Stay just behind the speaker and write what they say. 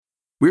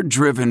We're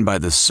driven by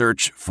the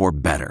search for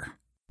better.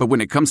 But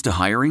when it comes to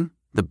hiring,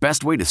 the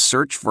best way to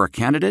search for a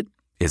candidate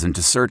isn't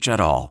to search at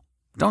all.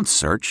 Don't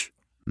search.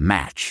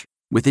 Match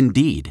with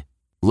Indeed.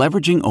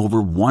 Leveraging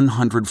over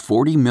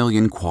 140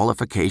 million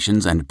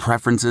qualifications and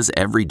preferences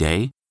every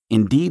day,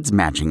 Indeed's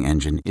matching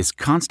engine is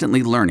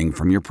constantly learning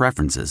from your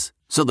preferences.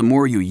 So the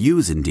more you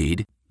use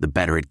Indeed, the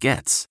better it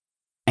gets.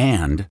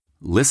 And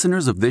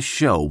listeners of this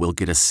show will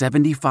get a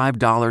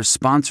 $75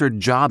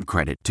 sponsored job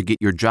credit to get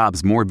your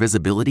jobs more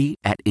visibility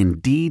at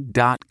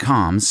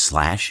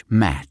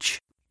Indeed.com/match.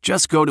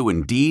 Just go to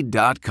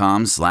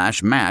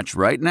Indeed.com/match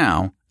right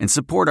now and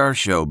support our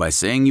show by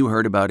saying you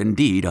heard about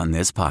Indeed on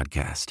this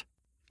podcast.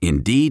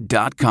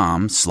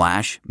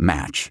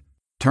 Indeed.com/match.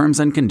 Terms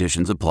and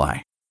conditions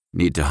apply.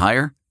 Need to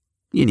hire?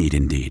 You need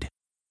Indeed.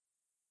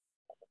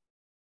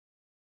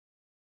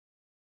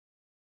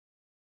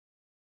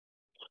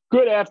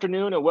 Good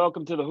afternoon and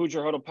welcome to the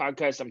Hoosier Huddle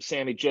podcast. I'm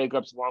Sammy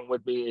Jacobs. Along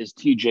with me is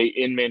TJ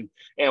Inman,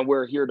 and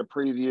we're here to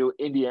preview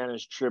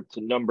Indiana's trip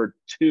to number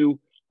 2,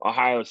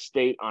 Ohio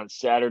State on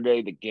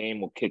Saturday. The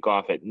game will kick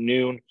off at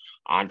noon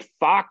on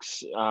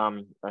Fox.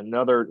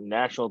 Another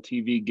national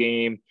TV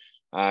game,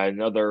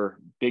 another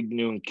big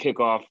noon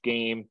kickoff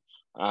game,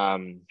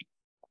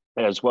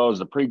 as well as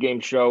the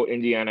pregame show.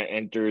 Indiana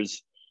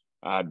enters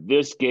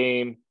this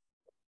game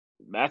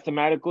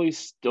mathematically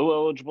still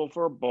eligible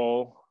for a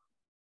bowl,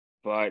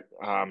 but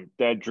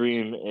that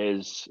dream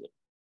is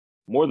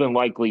more than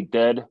likely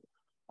dead.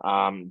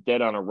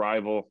 Dead on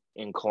arrival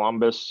in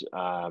Columbus.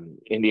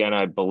 Indiana,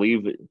 I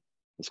believe,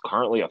 is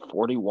currently a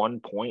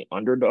 41-point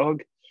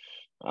underdog.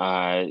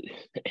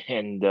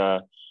 And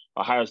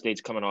Ohio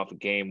State's coming off a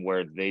game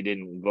where they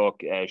didn't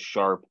look as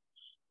sharp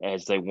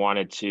as they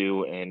wanted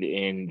to. And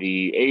in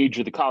the age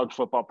of the college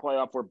football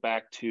playoff, we're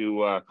back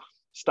to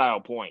style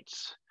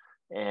points.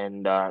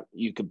 And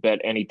you could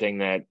bet anything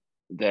that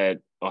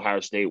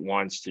Ohio State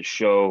wants to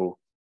show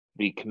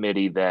the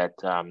committee that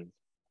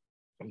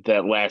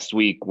that last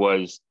week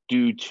was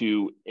due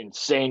to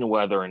insane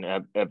weather in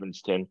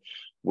Evanston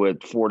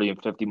with 40 and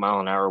 50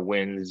 mile an hour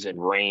winds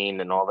and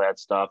rain and all that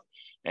stuff,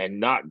 and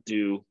not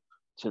due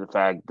to the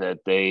fact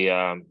that they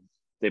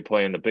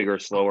play in the bigger,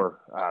 slower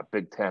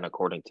Big Ten,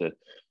 according to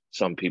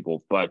some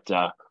people. But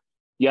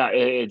yeah,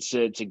 it's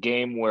a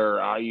game where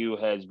IU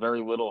has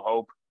very little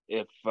hope,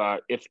 if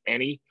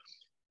any.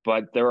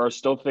 But there are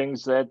still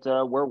things that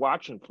we're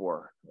watching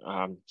for.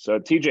 So,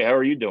 TJ, how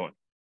are you doing?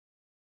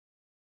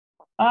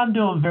 I'm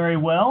doing very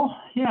well.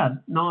 Yeah,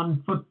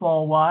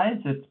 non-football wise,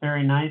 it's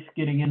very nice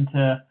getting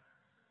into,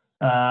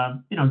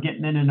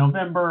 getting into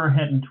November,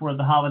 heading toward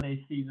the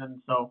holiday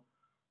season. So,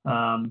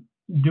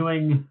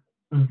 doing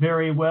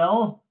very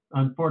well.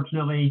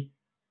 Unfortunately,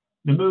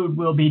 the mood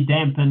will be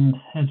dampened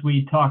as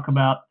we talk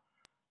about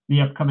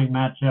the upcoming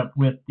matchup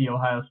with the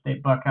Ohio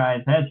State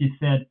Buckeyes. As you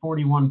said,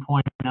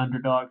 41-point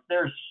underdogs.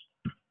 There's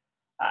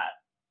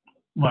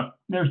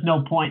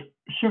no point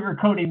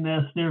sugarcoating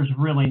this. There's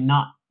really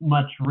not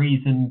much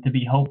reason to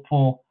be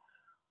hopeful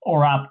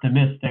or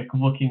optimistic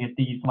looking at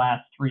these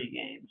last 3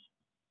 games.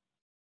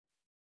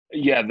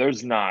 Yeah,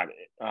 there's not.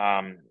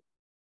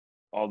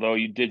 Although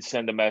you did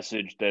send a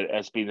message that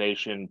SB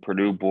Nation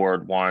Purdue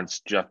board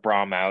wants Jeff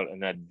Brom out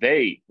and that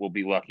they will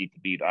be lucky to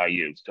beat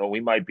IU. So we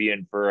might be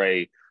in for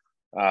a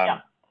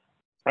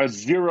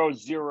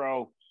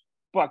 0-0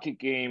 bucket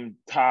game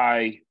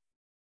tie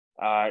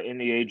in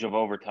the age of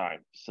overtime.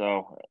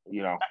 So,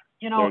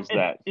 there's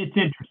that. It's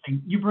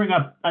interesting. You bring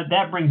up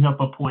that brings up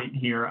a point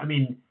here. I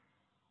mean,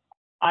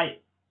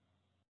 I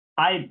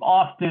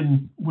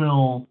often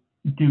will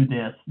do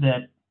this,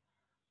 that,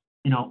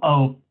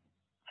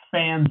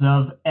 fans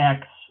of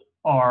X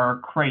are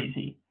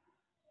crazy.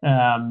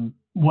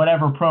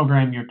 Whatever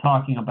program you're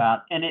talking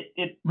about. And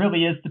it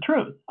really is the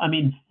truth. I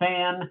mean,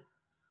 fan,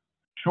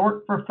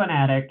 short for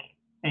fanatic,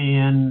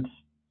 and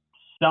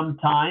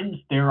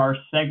sometimes there are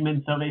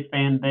segments of a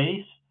fan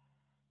base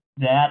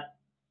that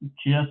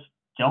just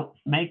don't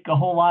make a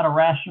whole lot of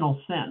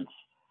rational sense.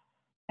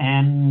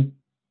 And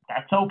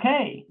that's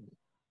okay.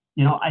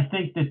 I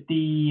think that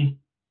the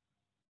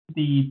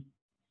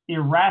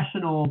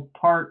irrational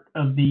part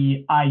of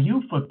the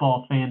IU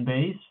football fan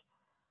base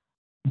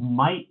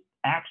might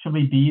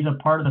actually be the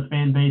part of the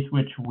fan base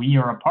which we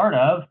are a part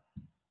of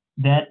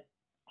that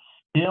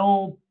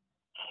still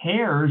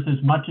cares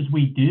as much as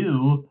we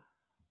do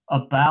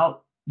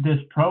about this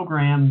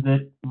program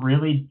that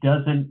really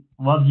doesn't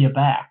love you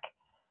back.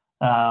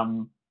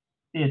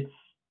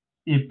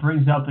 It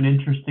brings up an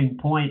interesting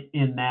point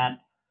in that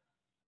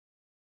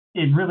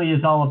it really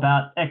is all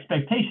about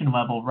expectation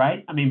level,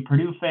 right? I mean,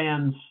 Purdue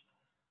fans,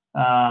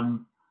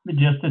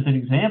 just as an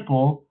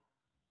example,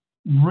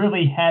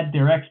 really had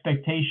their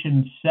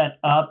expectations set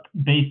up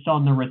based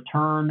on the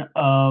return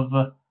of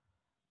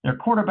their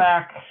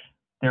quarterback,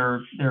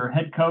 their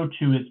head coach,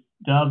 who is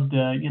dubbed,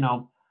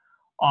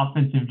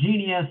 offensive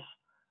genius,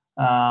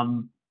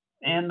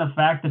 and the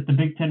fact that the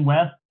Big Ten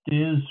West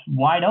is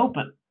wide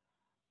open.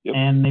 Yep.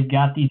 And they've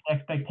got these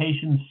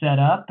expectations set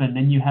up, and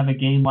then you have a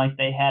game like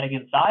they had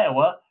against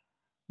Iowa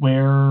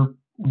where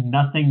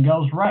nothing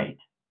goes right.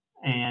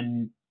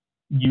 And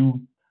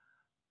you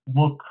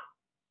look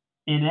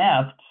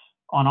inept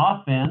on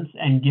offense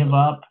and give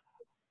up.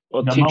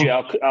 Well,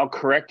 TJ, I'll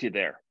correct you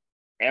there.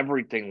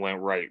 Everything went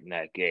right in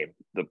that game.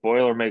 The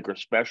Boilermaker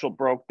special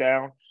broke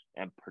down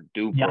and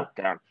Purdue broke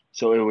down.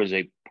 So it was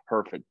a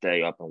perfect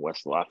day up in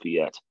West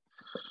Lafayette.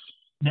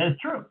 That is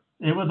true.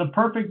 It was a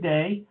perfect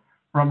day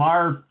from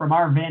our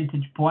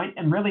vantage point.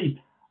 And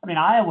really, I mean,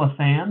 Iowa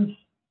fans,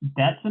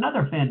 that's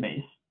another fan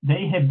base.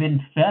 They have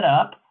been fed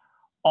up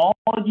all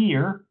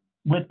year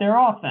with their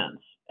offense,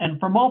 and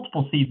for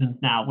multiple seasons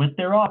now with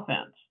their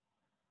offense.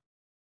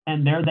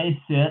 And there they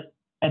sit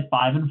at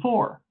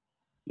 5-4.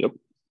 Yep.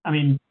 I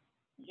mean,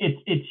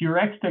 it's your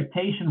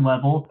expectation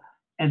level,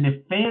 and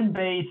the fan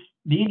base,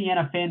 the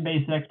Indiana fan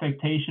base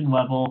expectation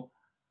level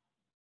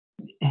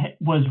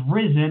was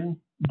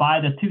risen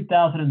by the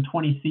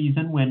 2020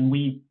 season, when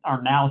we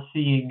are now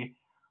seeing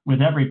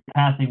with every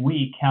passing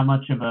week how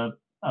much of a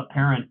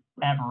apparent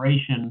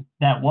aberration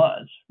that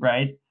was,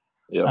 right?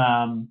 Yep.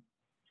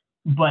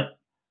 But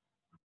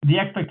the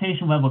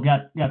expectation level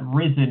got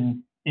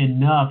risen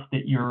enough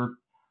that you're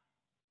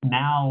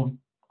now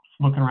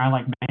looking around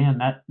like, man,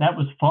 that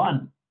was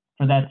fun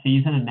for that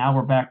season, and now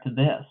we're back to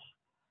this.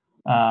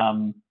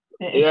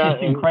 It's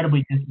just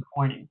incredibly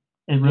disappointing.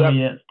 It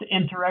really is, to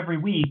enter every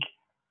week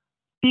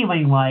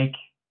feeling like,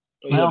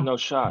 you have no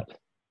shot.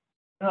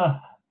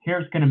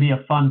 Here's going to be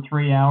a fun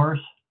 3 hours,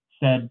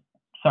 said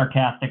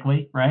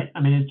sarcastically, right? I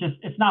mean,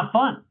 it's not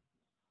fun.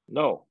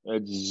 No,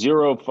 it's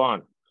zero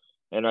fun.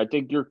 And I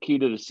think your key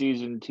to the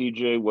season,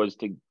 TJ, was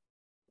to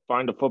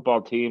find a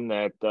football team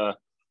that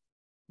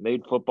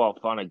made football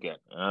fun again.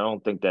 And I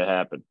don't think that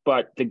happened.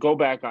 But to go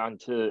back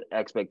onto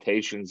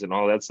expectations and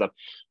all that stuff,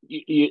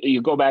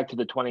 you go back to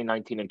the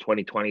 2019 and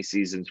 2020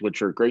 seasons,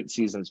 which are great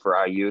seasons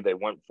for IU. They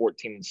went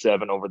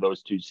 14-7 over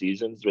those two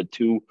seasons with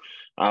two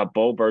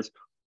bowl berths.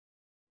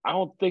 I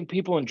don't think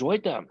people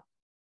enjoyed them.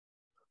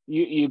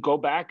 You go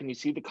back and you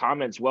see the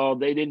comments, well,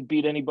 they didn't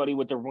beat anybody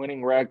with their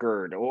winning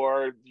record,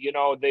 or,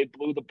 they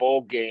blew the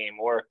bowl game,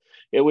 or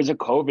it was a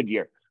COVID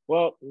year.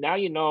 Well, now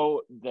you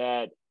know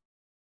that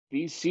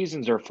these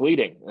seasons are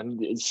fleeting,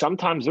 and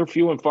sometimes they're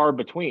few and far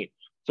between.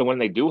 So when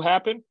they do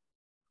happen,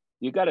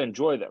 you got to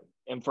enjoy them.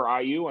 And for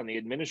IU, on the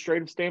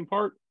administrative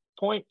standpoint,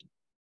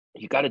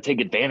 you got to take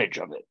advantage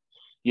of it.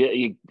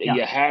 You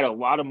had a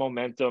lot of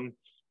momentum.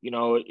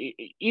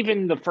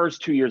 Even the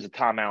first 2 years of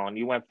Tom Allen,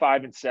 you went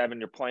 5-7.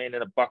 You're playing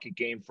in a bucket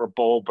game for a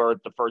bowl berth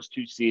the first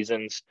two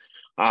seasons.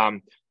 I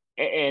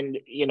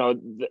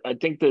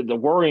think the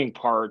worrying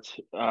part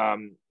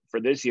for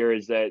this year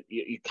is that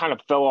you kind of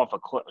fell off a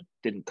cliff.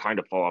 Didn't kind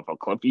of fall off a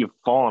cliff. You've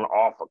fallen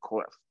off a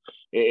cliff.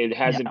 It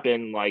hasn't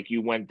been like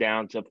you went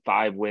down to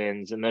 5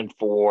 wins and then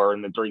 4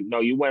 and then 3.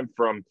 No, you went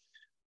from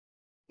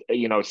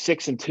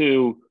 6-2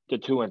 to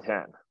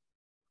 2-10.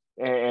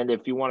 And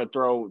if you want to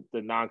throw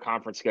the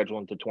non-conference schedule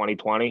into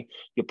 2020,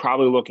 you're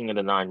probably looking at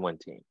a 9-win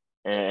team.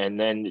 And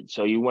then,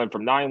 so you went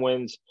from 9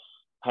 wins,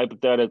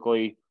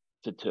 hypothetically,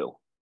 to 2.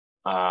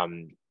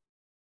 And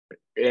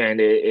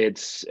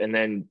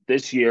then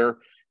this year,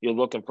 you're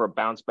looking for a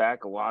bounce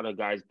back, a lot of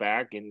guys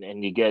back,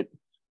 and you get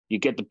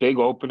the big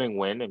opening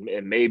win,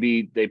 and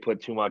maybe they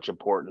put too much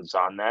importance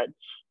on that.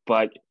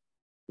 But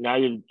now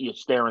you're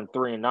staring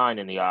 3-9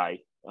 in the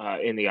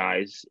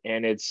eyes,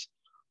 and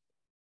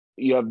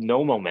you have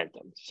no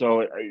momentum.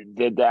 So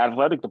the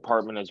athletic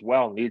department as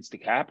well needs to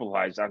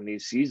capitalize on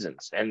these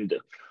seasons. And,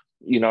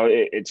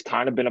 it's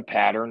kind of been a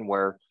pattern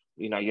where,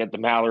 you had the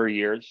Mallory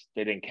years,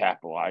 they didn't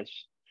capitalize.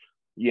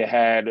 You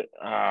had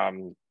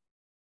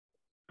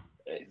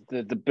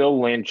the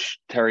Bill Lynch,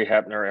 Terry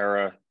Hepner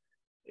era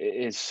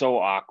is so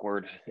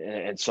awkward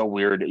and so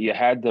weird. You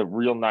had the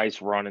real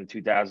nice run in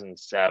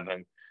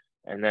 2007,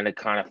 and then it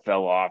kind of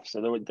fell off.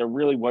 So there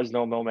really was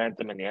no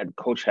momentum, and you had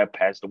Coach Hep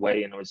passed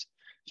away, and it's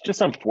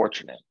just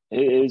unfortunate.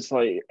 It was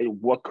like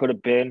what could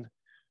have been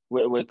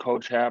with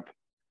Coach Hep.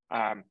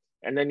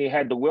 And then you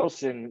had the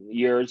Wilson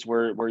years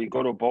where you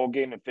go to a bowl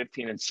game at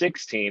 15 and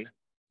 16.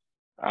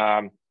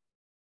 And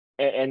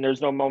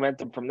there's no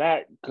momentum from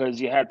that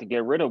because you had to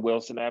get rid of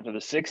Wilson after the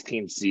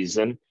 16th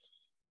season.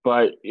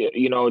 But,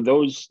 you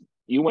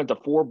went to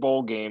 4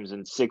 bowl games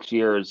in 6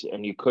 years,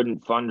 and you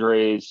couldn't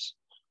fundraise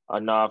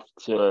enough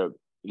to,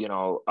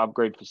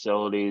 upgrade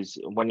facilities.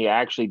 When you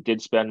actually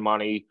did spend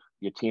money,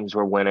 your teams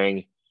were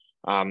winning,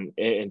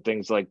 and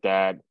things like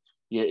that.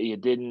 You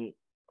didn't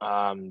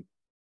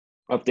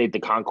update the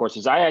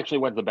concourses. I actually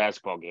went to the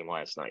basketball game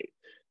last night,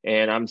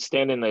 and I'm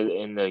standing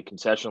in the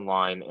concession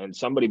line, and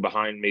somebody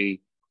behind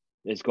me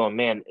is going,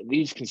 man,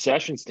 these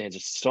concession stands are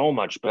so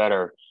much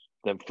better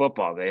than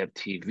football. They have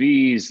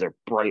TVs, they're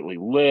brightly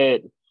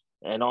lit,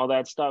 and all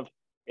that stuff.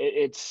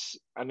 It's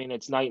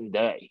night and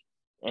day.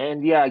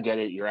 And yeah, I get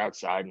it. You're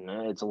outside, and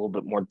it's a little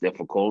bit more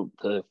difficult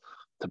to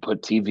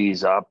put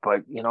TVs up,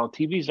 but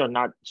TVs are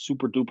not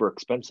super duper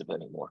expensive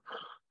anymore.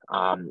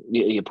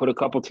 You put a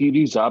couple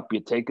TVs up,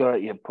 you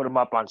put them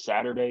up on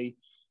Saturday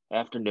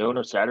afternoon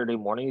or Saturday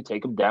morning, you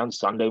take them down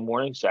Sunday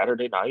morning,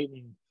 Saturday night,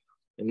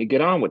 and you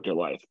get on with your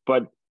life.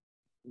 But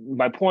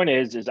my point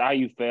is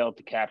IU failed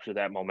to capture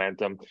that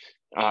momentum,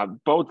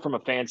 both from a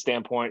fan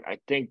standpoint. I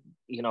think,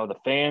 the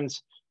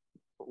fans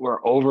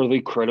were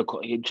overly critical.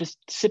 You just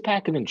sit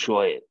back and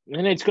enjoy it.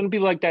 And it's going to be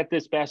like that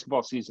this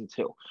basketball season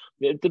too.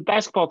 The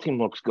basketball team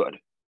looks good.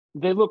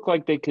 They look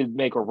like they could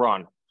make a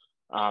run,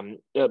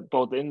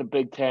 both in the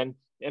Big Ten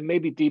and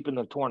maybe deep in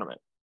the tournament.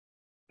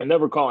 I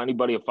never call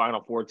anybody a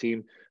Final Four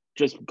team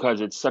just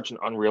because it's such an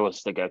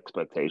unrealistic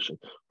expectation.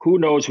 Who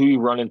knows who you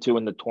run into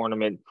in the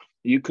tournament?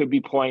 You could be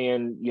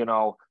playing,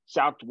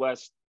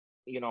 Southwest,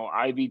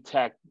 Ivy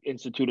Tech,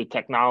 Institute of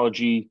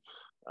Technology,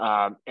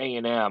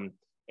 A&M,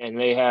 and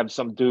they have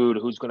some dude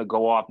who's going to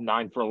go off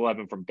 9 for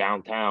 11 from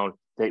downtown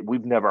that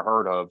we've never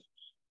heard of,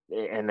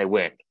 and they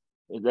win.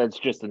 That's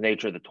just the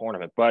nature of the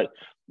tournament. But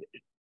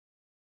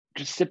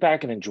just sit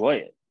back and enjoy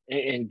it.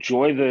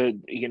 Enjoy the,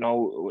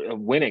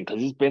 winning,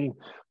 because it's been,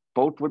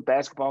 both with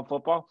basketball and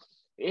football,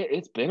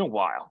 it's been a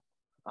while.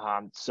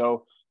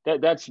 So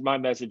that's my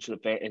message to the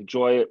fan.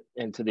 Enjoy it.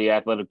 And to the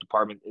athletic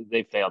department,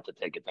 they failed to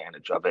take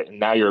advantage of it, and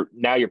now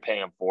you're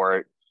paying for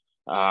it.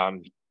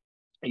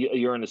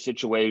 You're in a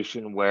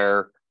situation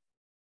where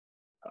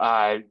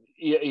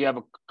you have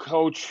a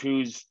coach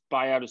whose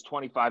buyout is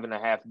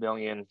 $25.5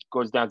 million,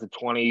 goes down to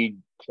 20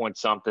 point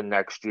something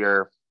next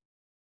year,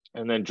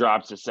 and then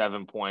drops to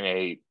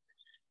 7.8.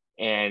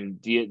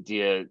 And do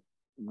you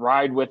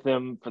ride with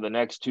him for the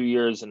next 2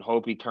 years and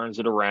hope he turns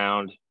it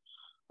around?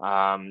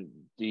 Do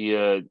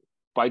you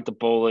bite the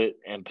bullet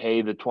and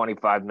pay the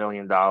 $25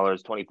 million,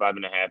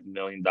 $25.5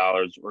 million,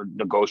 or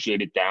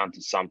negotiate it down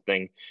to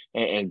something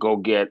and go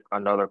get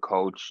another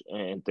coach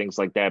and things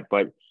like that?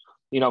 But,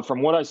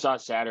 from what I saw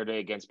Saturday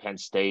against Penn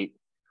State,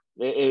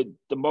 I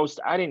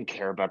didn't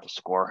care about the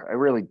score. I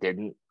really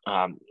didn't.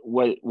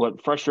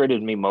 What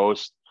frustrated me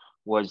most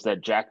was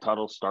that Jack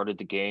Tuttle started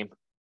the game,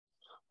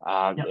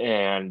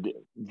 and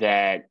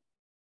that,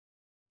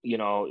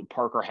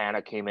 Parker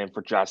Hanna came in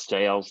for Josh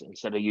Sales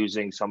instead of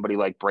using somebody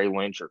like Bray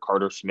Lynch or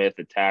Carter Smith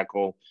at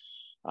tackle.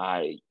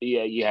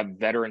 You have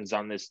veterans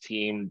on this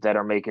team that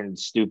are making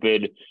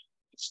stupid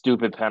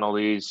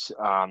penalties,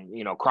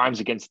 crimes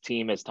against the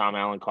team, as Tom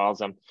Allen calls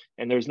them,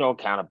 and there's no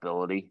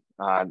accountability.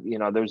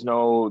 There's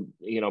no,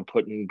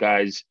 putting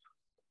guys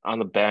on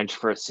the bench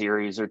for a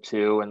series or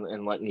two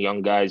and letting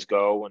young guys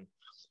go. And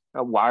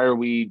why are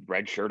we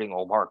redshirting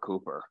Omar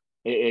Cooper?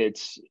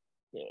 It's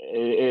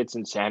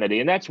insanity.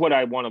 And that's what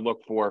I want to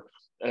look for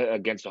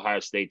against Ohio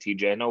State,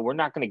 TJ. I know we're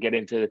not going to get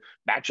into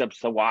matchups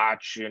to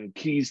watch and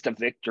keys to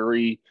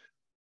victory,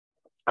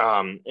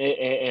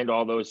 and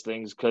all those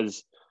things,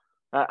 because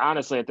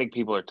honestly, I think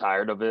people are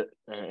tired of it.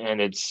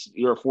 And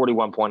you're a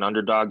 41-point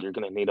underdog. You're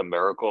going to need a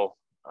miracle,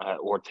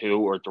 or 2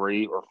 or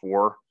 3 or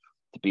 4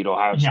 to beat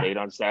Ohio State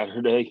on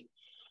Saturday.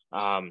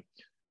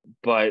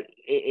 But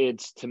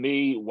it's, to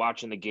me,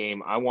 watching the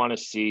game, I want to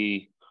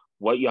see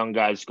what young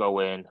guys go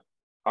in.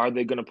 Are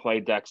they going to play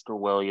Dexter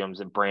Williams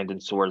and Brandon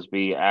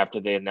Sorsby after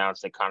they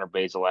announce that Connor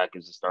Bazelak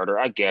is a starter?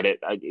 I get it.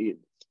 You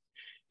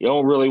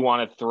don't really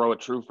want to throw a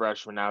true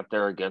freshman out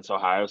there against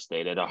Ohio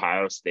State at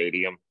Ohio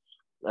Stadium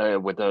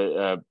with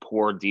a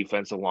poor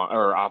defensive line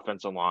or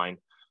offensive line.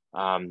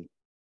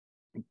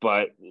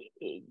 But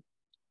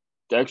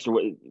Dexter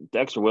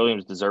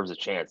Williams deserves a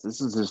chance. This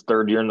is his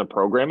 3rd year in the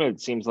program, and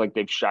it seems like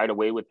they've shied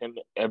away with him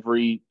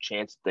every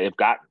chance they've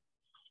gotten.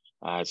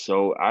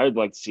 So I'd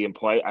like to see him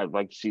play. I'd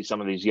like to see some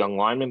of these young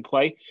linemen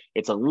play.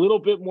 It's a little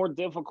bit more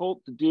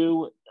difficult to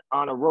do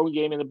on a road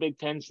game in the Big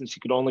Ten since you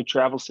could only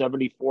travel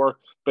 74,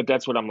 but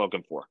that's what I'm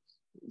looking for.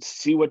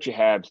 See what you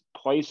have.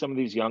 Play some of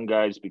these young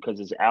guys, because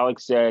as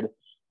Alex said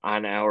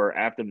on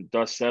after the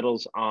dust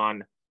settles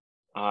on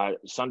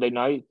Sunday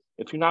night,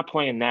 if you're not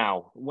playing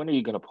now, when are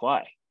you going to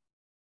play?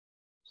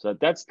 So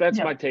that's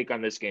my take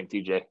on this game,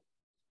 TJ.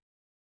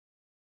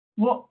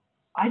 Well,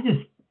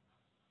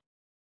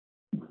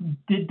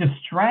 did the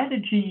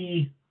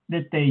strategy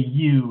that they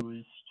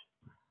used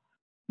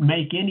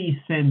make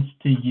any sense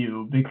to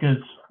you? Because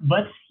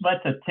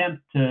let's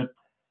attempt to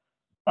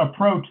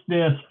approach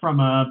this from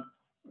a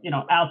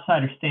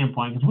outsider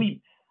standpoint, because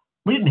we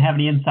didn't have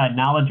any inside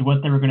knowledge of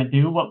what they were going to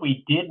do. What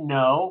we did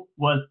know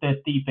was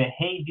that the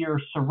behavior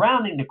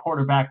surrounding the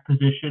quarterback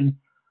position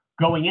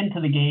going into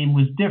the game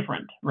was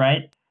different,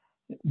 right?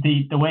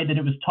 The way that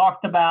it was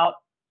talked about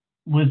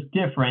was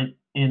different,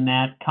 in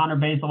that Connor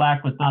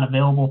Bazelak was not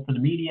available for the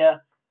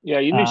media. Yeah,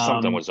 you knew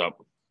something was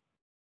up.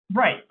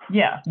 Right,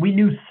 yeah. We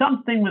knew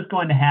something was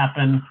going to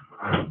happen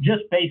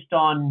just based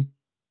on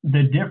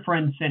the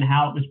difference in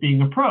how it was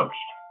being approached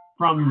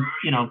from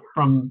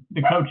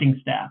the coaching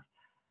staff.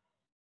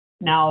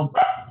 Now,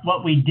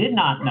 what we did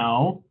not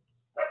know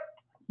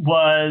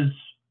was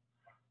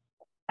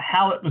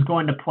how it was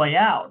going to play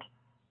out.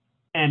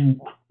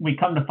 And we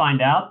come to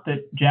find out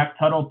that Jack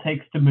Tuttle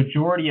takes the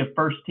majority of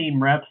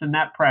first-team reps in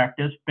that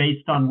practice,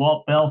 based on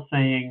Walt Bell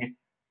saying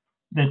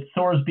that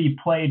Sorsby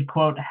played,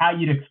 quote, how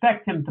you'd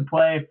expect him to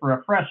play for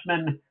a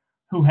freshman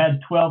who had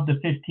 12 to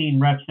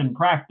 15 reps in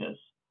practice.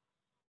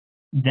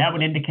 That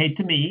would indicate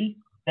to me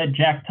that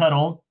Jack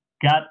Tuttle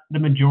got the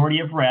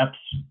majority of reps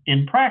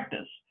in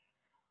practice.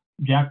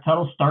 Jack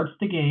Tuttle starts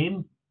the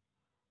game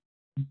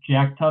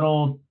Jack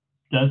Tuttle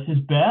does his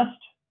best,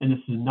 and this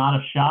is not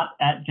a shot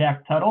at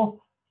Jack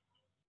Tuttle.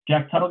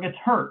 Jack Tuttle gets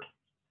hurt.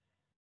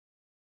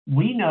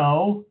 We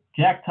know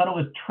Jack Tuttle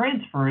is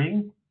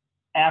transferring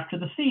after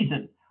the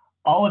season.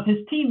 All of his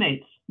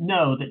teammates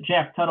know that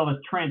Jack Tuttle is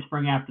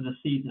transferring after the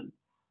season.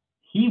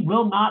 He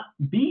will not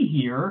be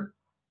here,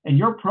 and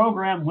your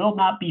program will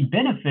not be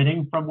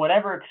benefiting from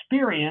whatever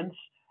experience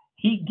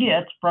he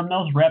gets from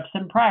those reps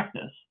in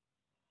practice.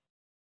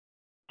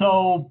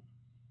 So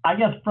I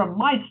guess from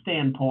my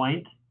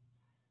standpoint,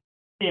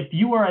 if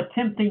you are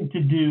attempting to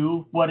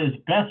do what is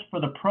best for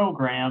the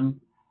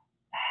program,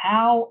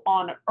 how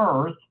on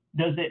earth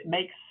does it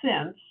make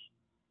sense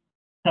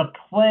to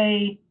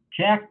play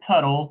Jack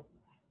Tuttle,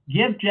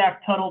 give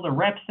Jack Tuttle the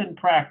reps in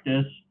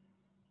practice,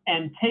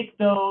 and take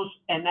those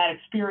and that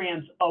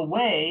experience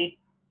away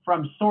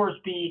from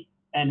Sorsby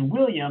and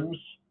Williams,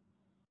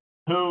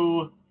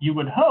 who you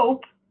would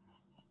hope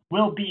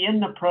will be in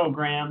the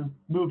program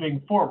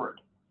moving forward?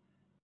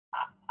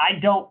 I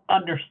don't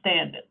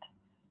understand it.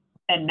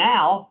 And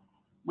now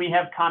we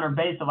have Connor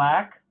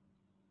Bazelak,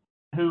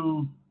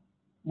 who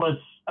was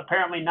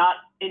apparently not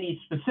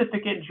any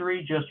specific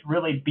injury, just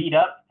really beat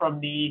up from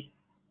the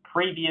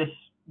previous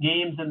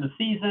games in the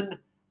season,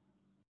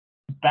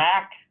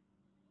 back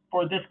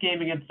for this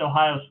game against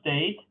Ohio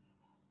State.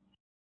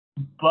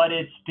 But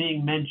it's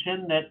being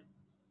mentioned that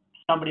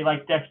somebody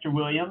like Dexter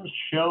Williams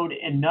showed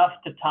enough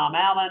to Tom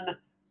Allen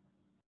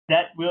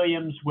that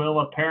Williams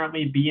will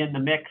apparently be in the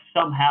mix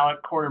somehow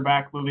at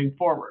quarterback moving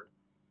forward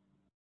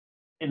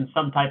in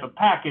some type of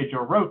package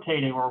or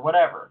rotating or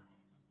whatever.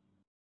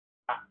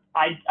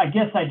 I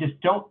guess I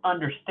just don't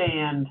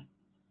understand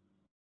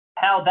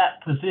how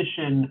that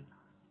position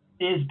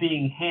is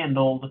being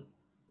handled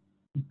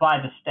by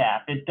the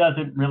staff. It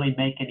doesn't really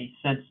make any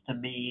sense to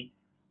me.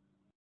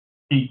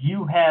 Do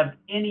you have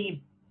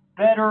any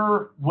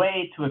better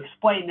way to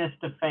explain this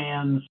to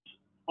fans,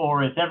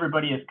 or is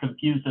everybody as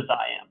confused as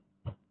I am?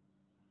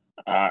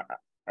 I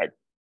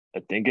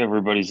think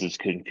everybody's as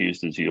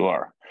confused as you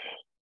are,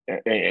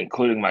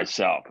 including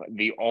myself.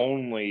 The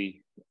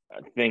only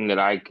thing that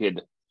I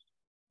could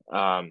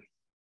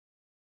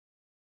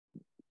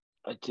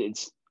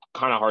it's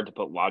kind of hard to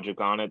put logic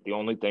on it. The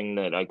only thing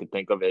that I could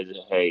think of is,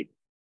 hey,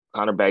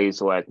 Connor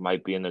Bazelak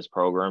might be in this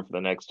program for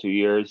the next 2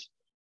 years,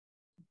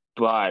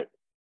 but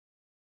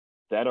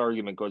that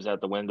argument goes out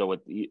the window.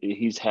 With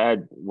he's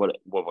had what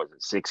was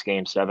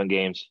it, 7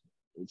 games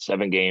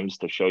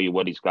to show you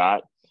what he's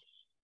got,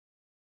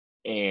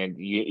 and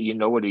you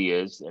know what he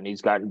is, and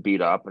he's gotten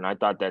beat up. And I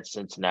thought that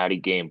Cincinnati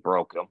game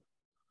broke him.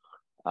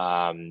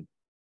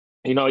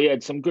 He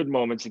had some good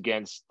moments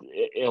against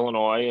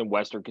Illinois and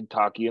Western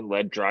Kentucky and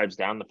led drives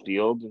down the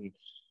field. And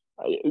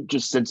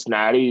just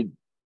Cincinnati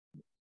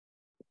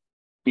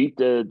beat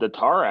the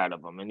tar out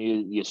of him. And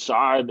you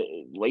saw it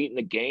late in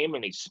the game,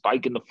 and he's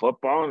spiking the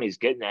football and he's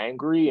getting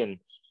angry. And,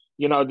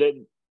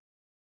 that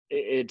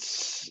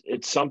it's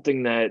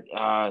something that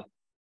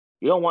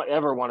you don't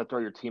ever want to throw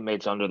your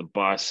teammates under the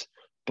bus.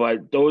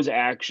 But those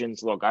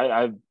actions, look,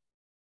 it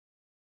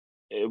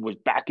was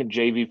back in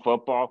JV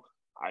football.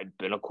 I've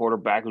been a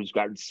quarterback who's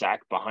gotten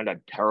sacked behind a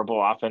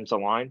terrible offensive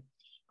line.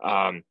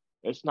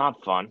 It's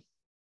not fun.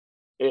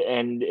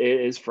 And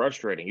it is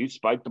frustrating. You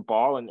spike the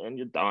ball and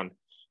you're done.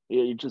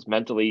 You're just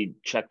mentally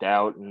checked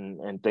out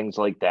and things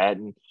like that.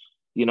 And,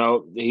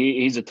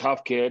 he's a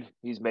tough kid.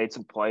 He's made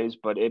some plays,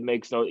 but it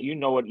makes what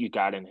you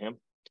got in him.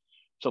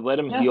 So let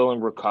him heal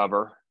and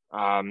recover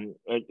and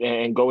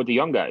go with the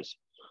young guys.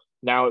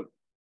 Now,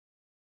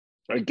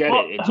 I get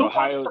it. It's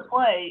Ohio.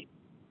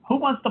 Who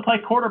wants to play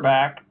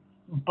quarterback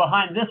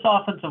behind this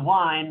offensive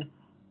line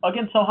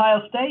against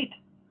Ohio State?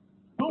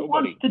 Who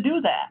wants to do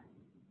that?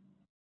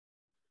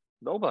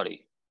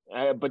 Nobody.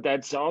 But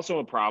that's also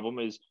a problem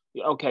is,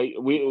 okay,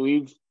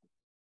 we've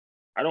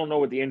I don't know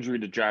what the injury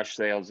to Josh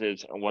Sales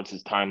is and what's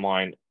his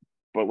timeline,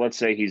 but let's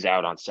say he's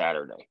out on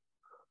Saturday.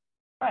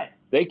 Right.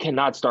 They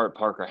cannot start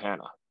Parker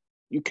Hanna.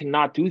 You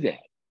cannot do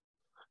that.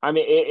 I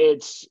mean,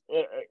 it's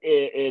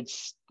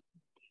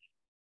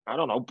I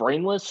don't know,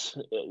 brainless.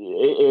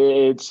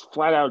 It's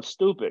flat out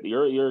stupid.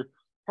 You're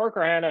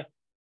Parker Hanna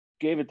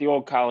gave it the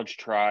old college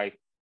try,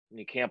 and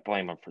you can't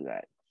blame him for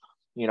that.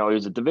 He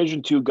was a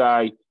Division II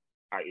guy.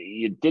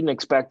 You didn't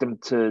expect him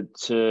to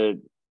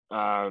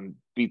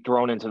be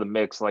thrown into the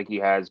mix like he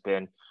has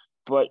been,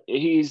 but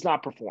he's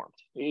not performed.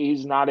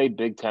 He's not a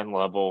Big Ten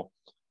level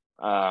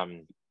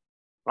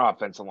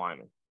offensive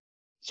lineman.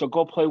 So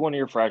go play one of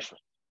your freshmen.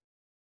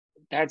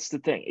 That's the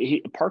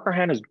thing. Parker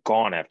Hanna's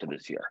gone after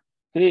this year.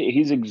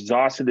 He's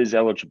exhausted his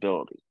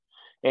eligibility.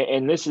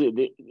 And this is,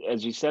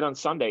 as you said on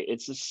Sunday,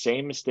 it's the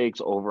same mistakes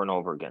over and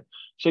over again.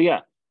 So, yeah,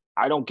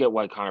 I don't get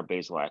why Connor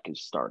Bazelak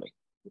is starting.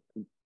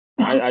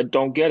 I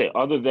don't get it,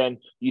 other than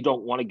you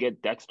don't want to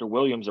get Dexter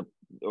Williams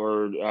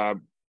or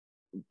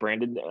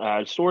Brandon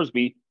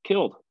Sorsby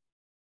killed.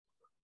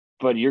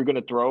 But you're going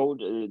to throw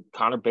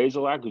Connor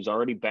Bazelak, who's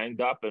already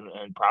banged up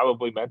and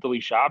probably mentally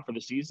shot for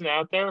the season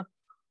out there.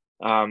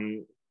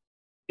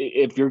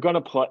 If you're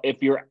gonna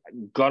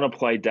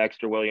play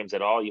Dexter Williams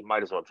at all, you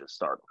might as well just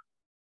start him.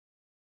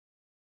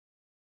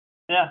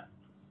 Yeah.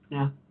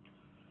 Yeah.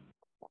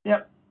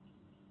 Yep.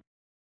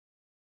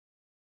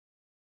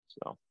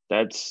 So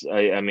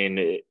I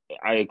mean,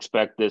 I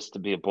expect this to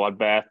be a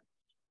bloodbath.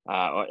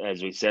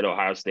 As we said,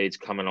 Ohio State's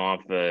coming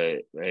off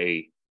a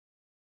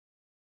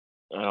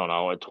I don't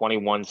know, a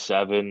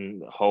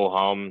 21-7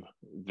 ho-hum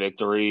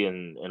victory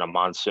in a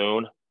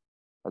monsoon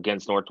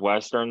against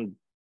Northwestern,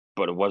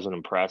 but it wasn't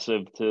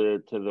impressive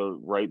to the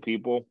right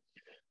people.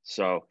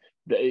 So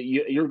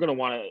you're going to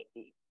want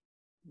to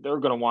they're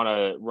going to want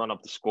to run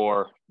up the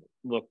score,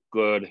 look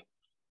good,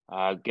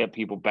 get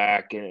people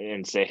back,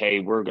 and say, hey,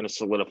 we're going to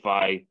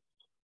solidify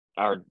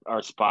our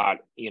spot,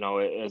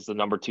 as the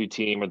number 2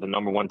 team or the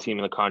number 1 team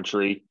in the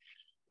country,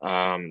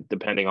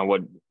 depending on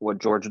what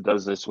Georgia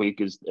does this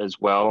week as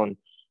well. And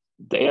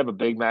they have a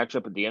big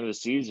matchup at the end of the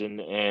season,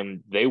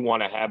 and they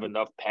want to have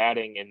enough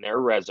padding in their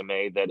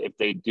resume that if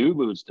they do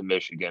lose to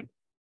Michigan,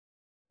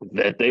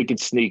 that they could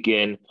sneak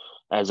in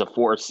as a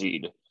 4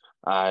 seed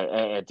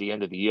at the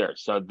end of the year.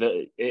 So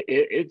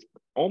it's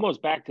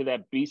almost back to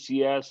that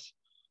BCS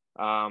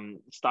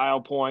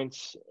style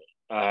points,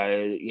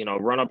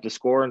 run up the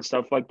score and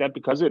stuff like that,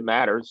 because it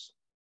matters.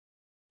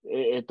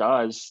 It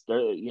does.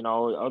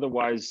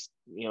 Otherwise,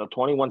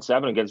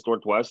 21-7 against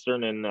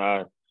Northwestern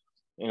and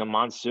in a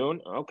monsoon,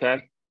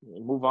 okay,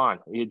 move on.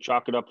 You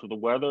chalk it up to the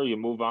weather, you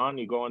move on,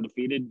 you go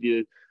undefeated,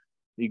 you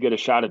get a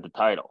shot at the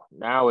title.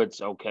 Now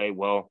it's okay,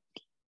 well,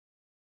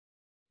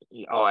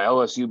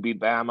 LSU beat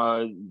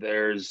Bama.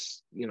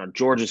 There's,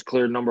 Georgia's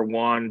cleared number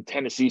 1.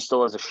 Tennessee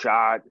still has a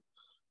shot.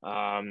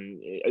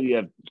 You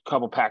have a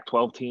couple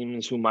Pac-12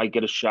 teams who might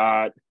get a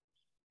shot.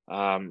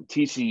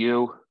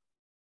 TCU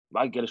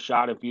might get a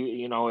shot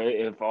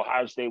if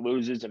Ohio State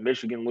loses and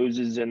Michigan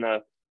loses in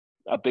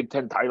a Big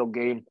Ten title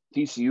game.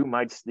 TCU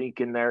might sneak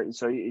in there.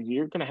 So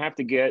you're going to have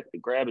to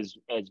grab as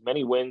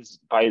many wins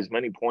by as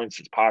many points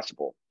as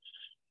possible.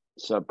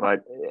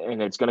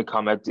 And it's going to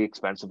come at the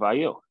expense of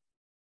IU.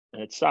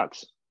 And it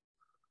sucks.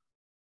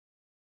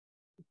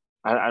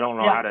 I don't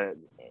know how to.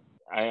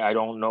 I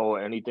don't know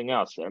anything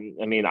else.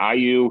 I mean,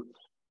 IU,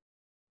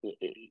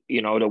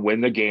 to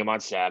win the game on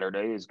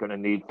Saturday is going to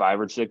need 5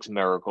 or 6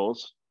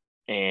 miracles.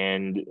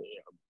 And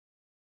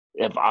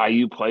if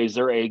IU plays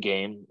their A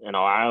game and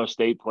Ohio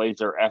State plays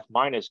their F-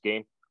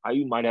 game,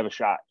 IU might have a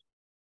shot.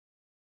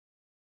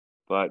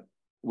 But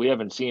we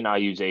haven't seen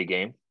IU's A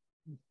game,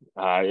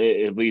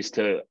 at least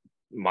to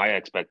my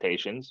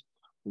expectations.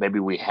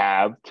 Maybe we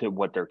have to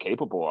what they're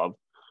capable of,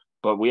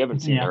 but we haven't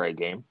seen their A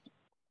game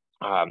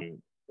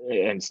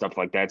and stuff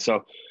like that.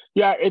 So,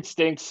 yeah, it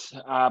stinks,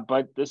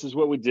 but this is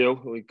what we do.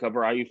 We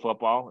cover IU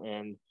football,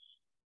 and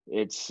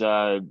it's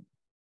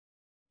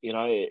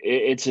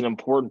it's an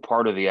important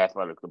part of the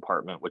athletic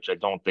department, which I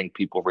don't think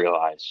people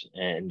realize.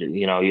 And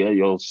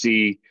you'll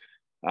see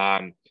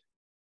the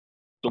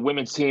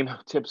women's team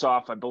tips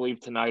off, I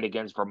believe, tonight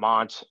against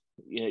Vermont.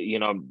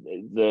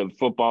 The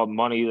football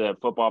money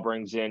that football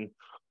brings in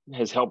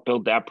has helped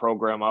build that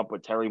program up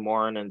with Terry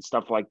Morin and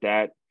stuff like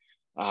that.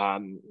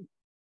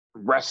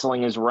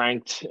 Wrestling is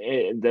ranked.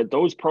 That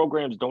those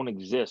programs don't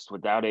exist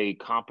without a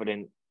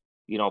competent,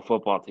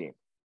 football team.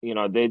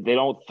 They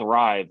don't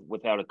thrive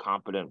without a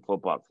competent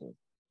football team.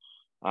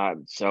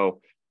 So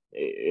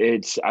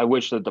I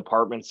wish the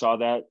department saw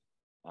that.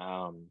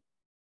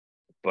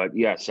 But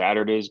yeah,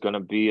 Saturday is going to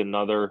be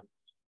another.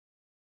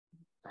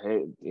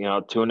 Hey,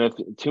 tune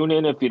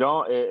in if you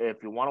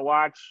want to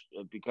watch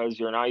because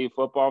you're an IU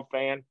football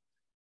fan.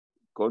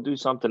 Go do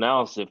something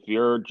else if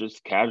you're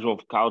just casual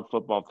college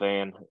football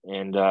fan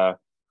and are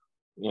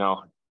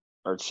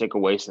sick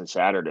of wasting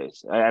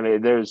Saturdays. I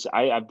mean,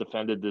 I've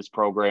defended this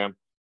program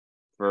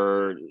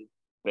for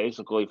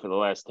basically for the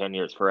last 10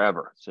 years,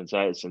 forever, since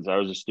I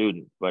was a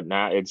student. But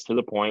now it's to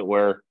the point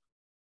where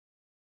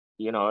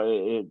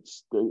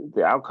it's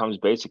the outcome's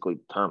basically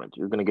determined.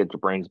 You're going to get your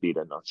brains beat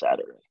in on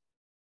Saturday.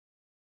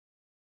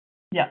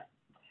 Yeah.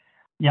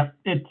 Yep.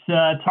 It's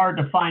hard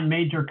to find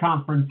major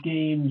conference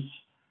games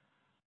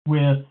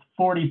with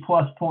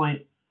 40-plus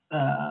point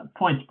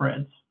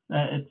spreads.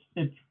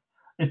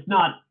 It's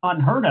not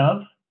unheard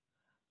of,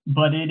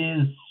 but it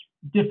is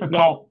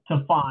difficult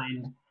to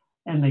find.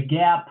 And the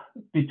gap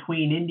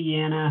between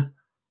Indiana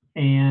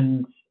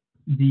and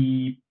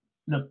the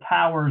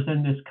powers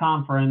in this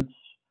conference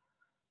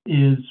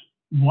is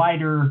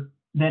wider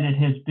than it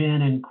has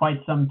been in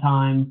quite some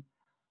time.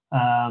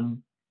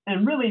 And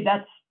really,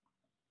 that's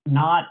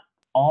not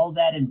all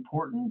that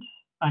important.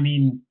 I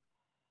mean,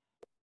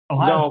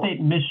 Ohio State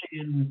and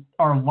Michigan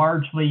are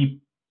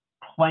largely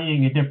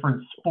playing a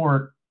different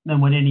sport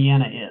than what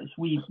Indiana is.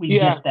 We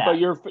get that. But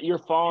you're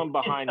falling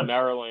behind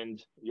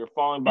Maryland. You're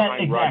falling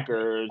behind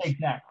Rutgers.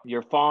 Exactly.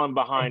 You're falling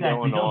behind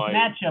Illinois. Those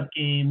matchup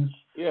games,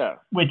 yeah,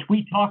 which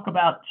we talk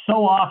about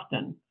so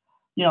often.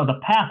 The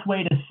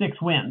pathway to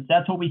 6 wins.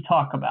 That's what we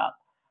talk about.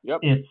 Yep.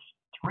 It's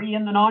 3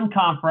 in the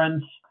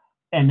non-conference,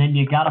 and then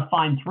you got to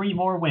find 3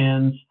 more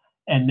wins,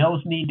 and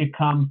those need to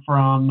come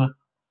from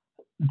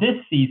this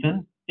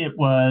season. It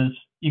was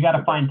you got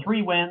to find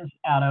 3 wins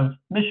out of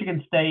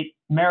Michigan State,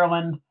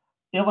 Maryland,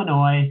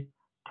 Illinois,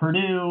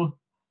 Purdue,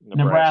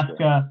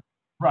 Nebraska,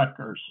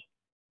 Rutgers.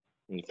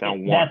 You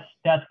found one.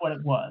 That's what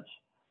it was.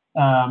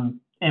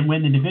 And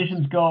when the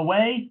divisions go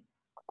away,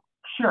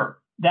 sure,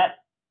 that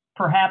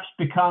perhaps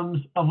becomes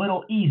a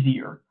little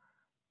easier.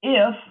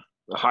 If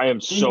I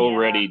am so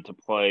ready to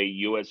play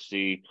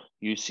USC,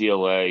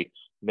 UCLA,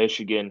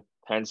 Michigan,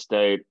 Penn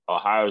State,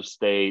 Ohio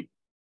State,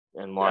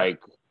 and I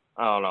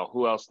don't know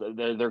who else.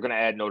 They're going to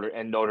add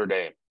Notre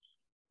Dame.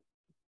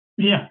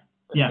 Yeah.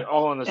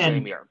 All in the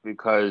same year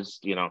because,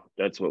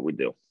 that's what we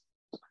do.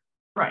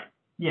 Right.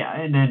 Yeah.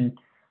 And then,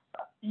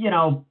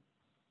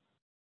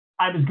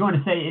 I was going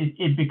to say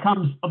it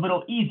becomes a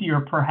little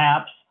easier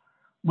perhaps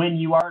when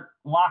you aren't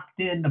locked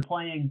into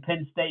playing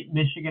Penn State,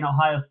 Michigan,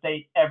 Ohio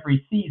State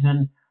every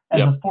season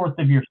as a fourth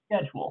of your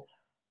schedule.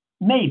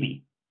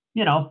 Maybe,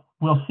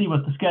 we'll see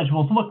what the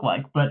schedules look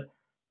like, but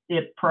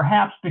it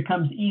perhaps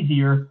becomes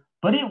easier,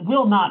 but it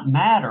will not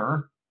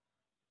matter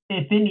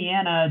if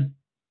Indiana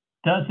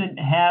doesn't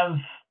have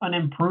an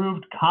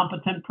improved,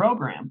 competent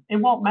program. It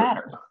won't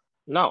matter.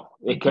 No,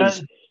 because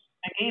the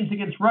games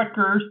against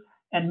Rutgers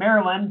and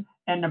Maryland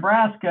and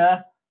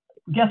Nebraska,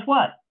 guess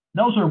what?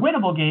 Those are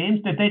winnable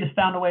games that they just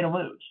found a way to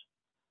lose.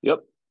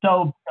 Yep.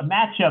 So the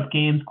matchup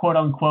games, quote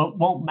unquote,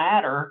 won't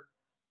matter.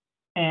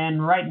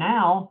 And right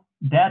now,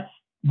 that's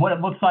what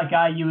it looks like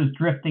IU is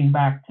drifting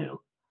back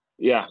to.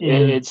 Yeah,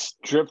 it's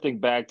drifting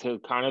back to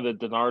kind of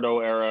the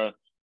DiNardo era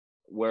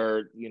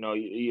where,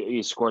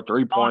 you score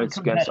 3 points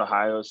against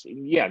Ohio State.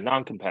 Yeah,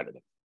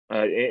 non-competitive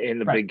in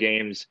the big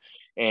games.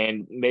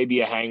 And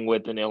maybe a hang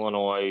with in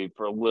Illinois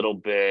for a little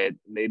bit.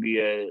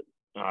 Maybe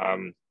I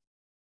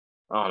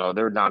don't know,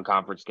 their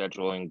non-conference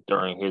scheduling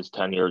during his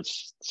tenure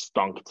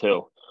stunk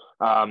too.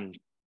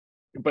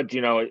 But,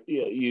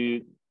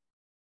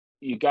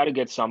 you got to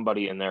get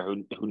somebody in there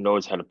who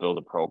knows how to build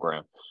a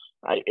program.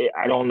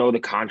 I don't know the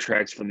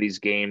contracts for these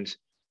games,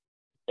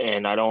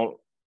 and I don't,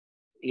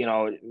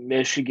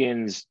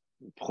 Michigan's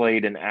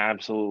played an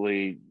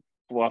absolutely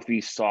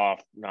fluffy,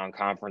 soft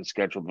non-conference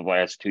schedule the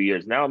last 2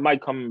 years. Now it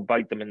might come and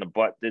bite them in the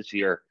butt this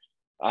year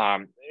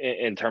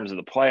in terms of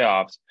the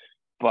playoffs,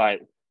 but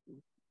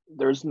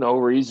there's no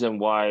reason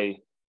why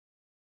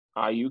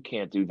IU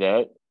can't do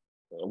that.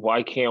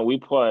 Why can't we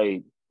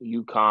play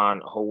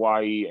UConn,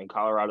 Hawaii, and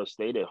Colorado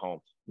State at home?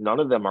 None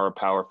of them are a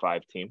Power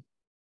 5 team.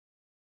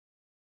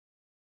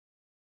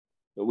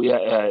 So you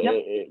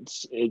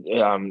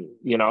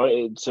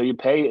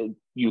pay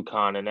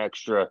UConn an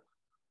extra,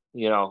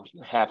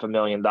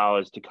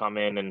 $500,000 to come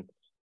in and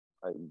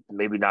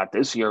maybe not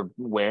this year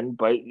win,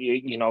 but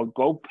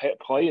go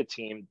play a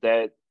team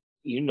that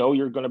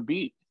you're going to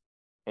beat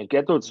and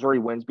get those 3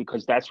 wins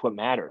because that's what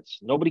matters.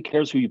 Nobody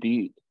cares who you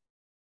beat.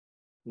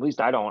 At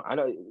least I don't.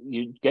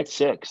 You get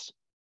 6.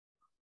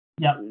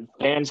 Yeah.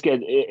 Fans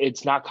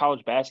it's not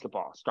college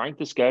basketball.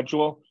 Strength of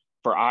schedule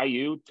for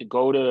IU to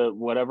go to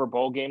whatever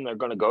bowl game they're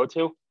going to go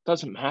to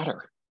doesn't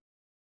matter.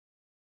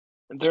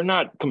 They're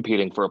not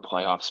competing for a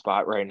playoff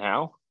spot right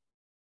now.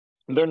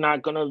 They're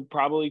not going to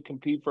probably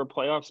compete for a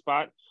playoff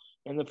spot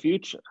in the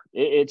future.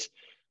 It's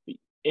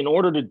in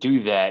order to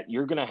do that,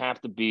 you're going to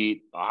have to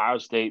beat Ohio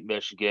State,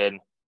 Michigan,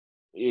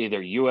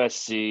 either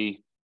USC,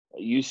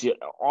 UCLA,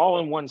 all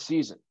in one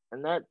season.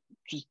 And that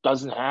just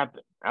doesn't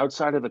happen.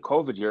 Outside of the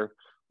COVID year,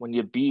 when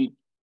you beat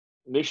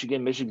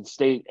Michigan, Michigan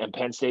State, and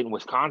Penn State and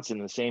Wisconsin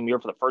in the same year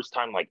for the first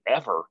time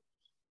ever,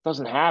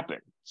 doesn't happen.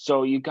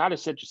 So you got to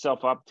set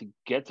yourself up to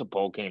get to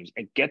bowl games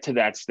and get to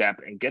that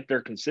step and get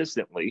there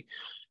consistently.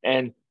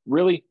 And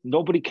really,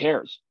 nobody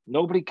cares.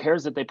 Nobody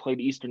cares that they played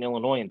Eastern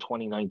Illinois in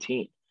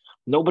 2019.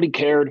 Nobody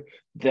cared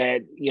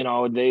that,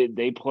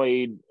 they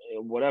played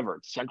whatever,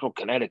 Central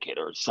Connecticut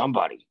or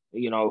somebody.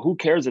 Who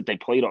cares that they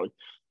played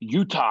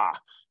Utah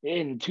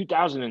in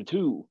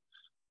 2002?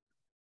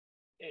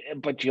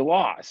 But you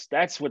lost.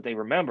 That's what they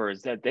remember,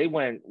 is that they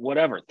went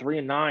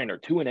 3-9 or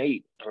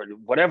 2-8 or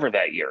whatever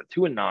that year,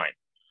 2-9.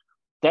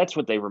 That's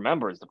what they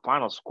remember is the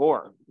final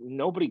score.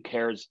 Nobody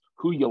cares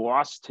who you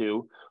lost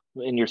to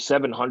in your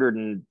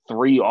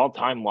 703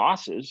 all-time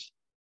losses.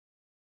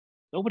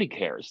 Nobody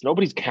cares.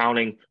 Nobody's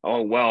counting.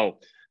 Oh, well,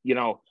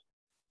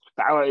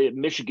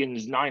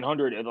 Michigan's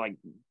 900.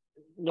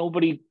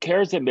 Nobody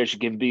cares that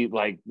Michigan beat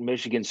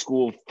Michigan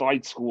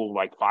flight school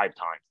 5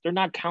 times. They're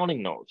not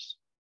counting those.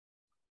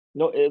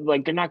 No,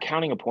 they're not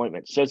counting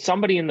appointments. So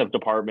somebody in the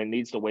department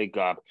needs to wake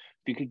up.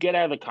 If you could get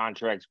out of the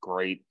contracts,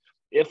 great.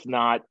 If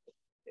not,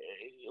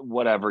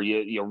 whatever,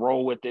 you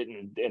roll with it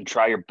and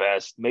try your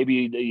best.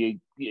 Maybe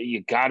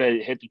you got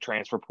to hit the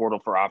transfer portal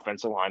for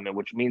offensive linemen,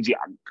 which means you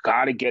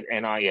got to get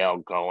NIL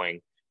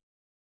going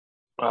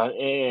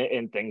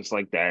and things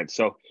like that.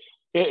 So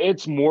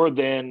it's more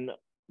than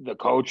the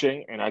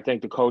coaching, and I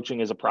think the coaching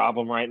is a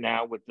problem right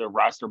now with the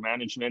roster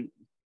management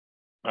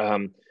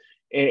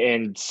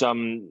and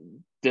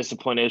some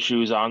discipline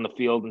issues on the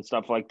field and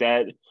stuff like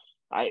that.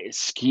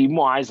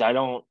 Scheme-wise,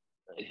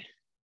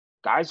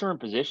 guys are in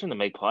position to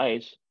make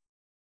plays.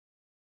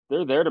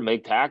 They're there to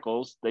make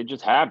tackles. They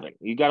just haven't.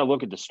 You got to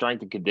look at the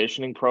strength and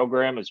conditioning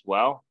program as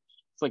well.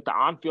 It's like the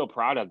on-field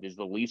product is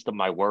the least of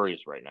my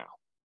worries right now.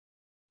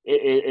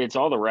 It's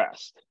all the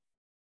rest.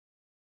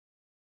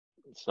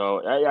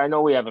 So I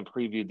know we haven't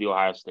previewed the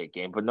Ohio State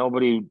game, but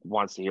nobody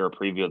wants to hear a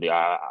preview of the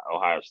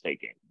Ohio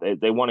State game.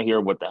 They want to hear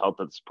what the health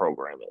of this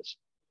program is.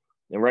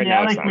 And right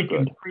now, I it's think we not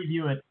good. can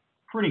preview it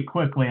pretty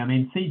quickly. I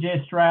mean,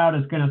 C.J. Stroud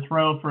is going to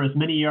throw for as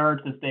many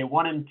yards as they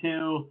want him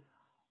to.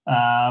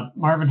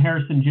 Marvin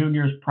Harrison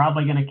Jr. is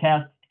probably going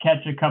to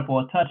catch a couple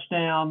of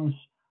touchdowns.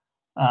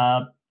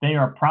 They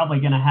are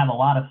probably going to have a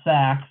lot of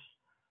sacks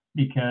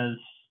because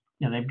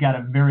they've got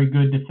a very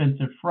good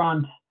defensive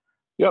front.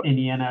 Yep.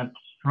 Indiana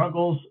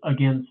struggles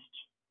against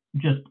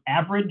just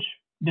average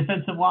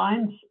defensive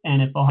lines,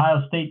 and if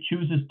Ohio State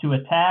chooses to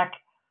attack,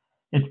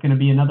 it's going to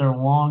be another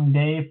long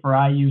day for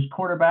IU's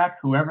quarterback,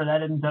 whoever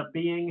that ends up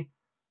being.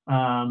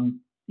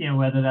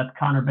 Whether that's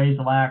Connor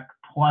Bazelak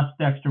plus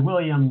Dexter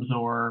Williams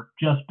or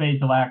just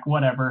Bazelak,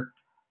 whatever.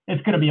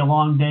 It's going to be a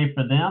long day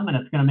for them, and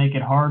it's going to make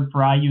it hard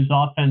for IU's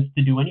offense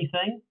to do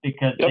anything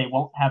because they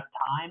won't have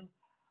time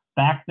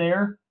back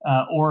there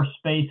or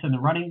space in the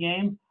running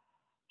game.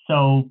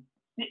 So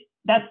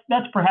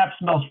that's perhaps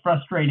the most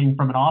frustrating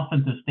from an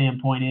offensive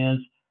standpoint is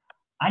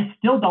I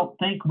still don't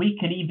think we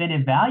can even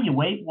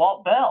evaluate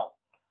Walt Bell.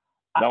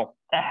 No.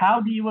 How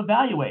do you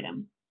evaluate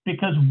him?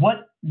 Because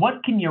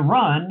what can you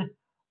run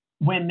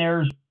when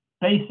there's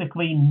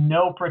basically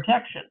no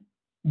protection?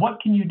 What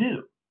can you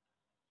do?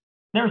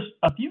 There's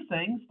a few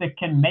things that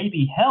can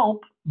maybe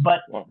help,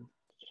 but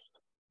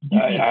you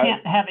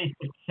can't have a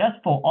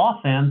successful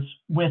offense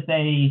with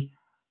a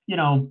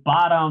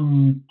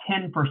bottom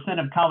 10%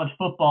 of college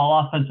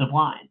football offensive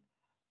line.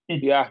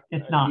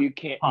 It's not. You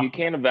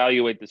can't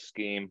evaluate the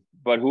scheme,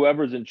 but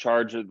whoever's in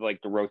charge of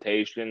like the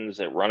rotations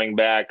at running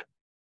back,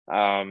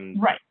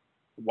 right,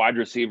 wide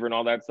receiver, and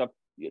all that stuff,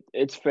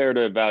 it's fair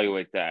to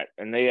evaluate that,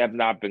 and they have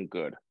not been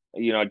good.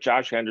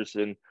 Josh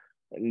Henderson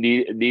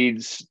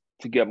needs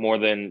to get more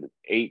than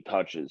 8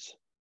 touches.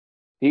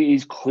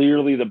 He's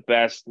clearly the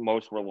best,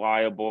 most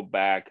reliable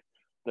back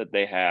that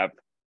they have.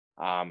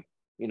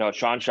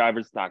 Sean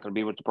Shiver's not going to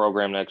be with the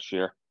program next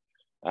year.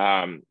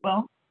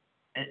 Well,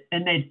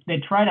 and they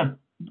try to.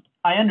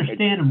 I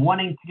understand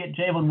wanting to get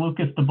Jalen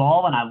Lucas the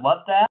ball, and I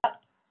love that.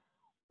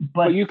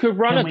 But you could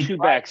run a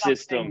 2-back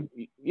system.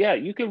 Yeah,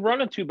 you could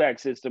run a 2-back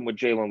system with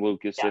Jalen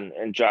Lucas and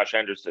Josh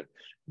Henderson.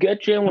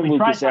 Get Jalen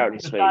Lucas out in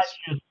space.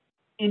 Just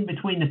in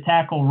between the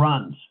tackle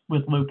runs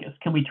with Lucas.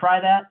 Can we try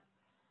that?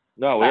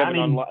 No, we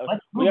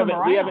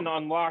haven't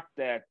unlocked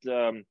that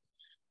I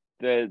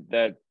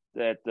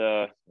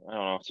don't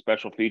know,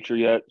 special feature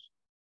yet.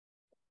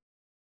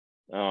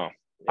 Oh,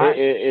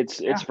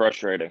 it's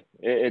frustrating.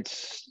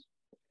 It's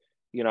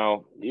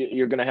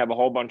you're going to have a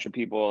whole bunch of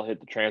people hit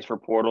the transfer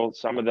portal.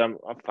 Some of them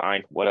are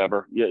fine,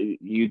 whatever.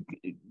 You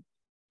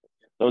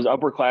those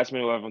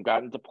upperclassmen who haven't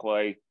gotten to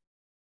play,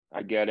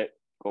 I get it.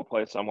 Go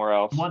play somewhere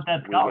else. You want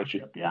that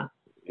scholarship, yeah.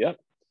 Yep.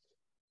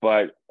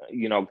 But,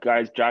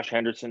 guys, Josh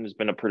Henderson has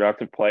been a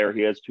productive player.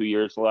 He has 2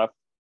 years left.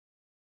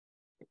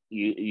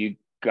 You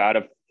got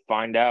to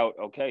find out,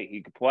 okay,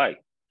 he could play.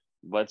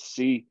 Let's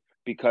see,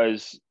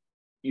 because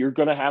you're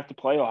going to have to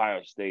play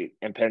Ohio State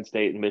and Penn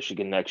State and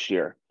Michigan next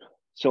year.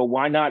 So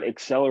why not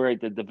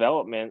accelerate the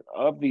development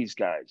of these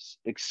guys?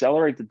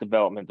 Accelerate the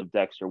development of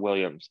Dexter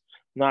Williams.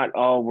 Not,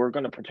 we're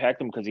going to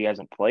protect him because he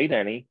hasn't played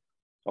any.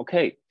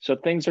 Okay, so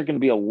things are going to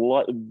be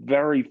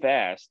very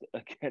fast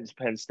against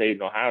Penn State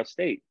and Ohio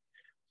State.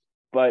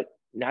 But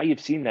now you've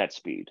seen that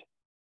speed.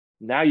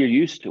 Now you're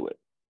used to it.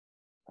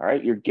 All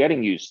right, you're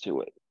getting used to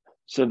it.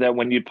 So that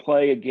when you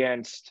play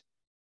against,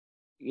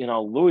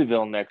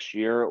 Louisville next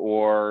year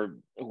or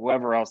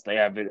whoever else they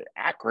have at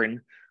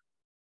Akron,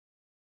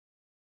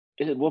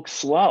 it looks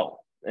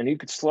slow. And you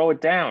could slow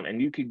it down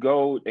and you could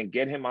go and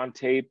get him on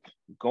tape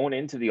going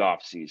into the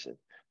offseason.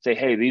 Say,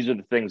 hey, these are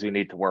the things we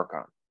need to work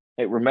on.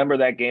 Hey, remember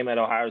that game at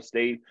Ohio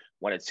State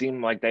when it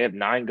seemed like they had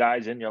 9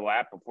 guys in your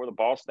lap before the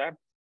ball snapped?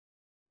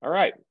 All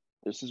right,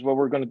 this is what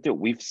we're going to do.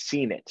 We've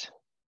seen it.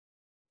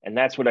 And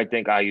that's what I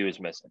think IU is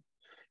missing,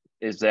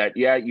 is that,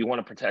 you want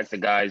to protect the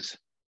guys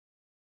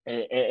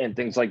and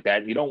things like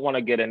that. You don't want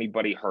to get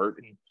anybody hurt.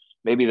 And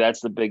maybe that's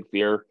the big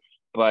fear.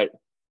 But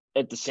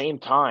at the same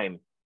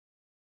time,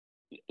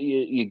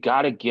 you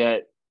got to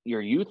get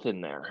your youth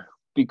in there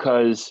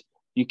because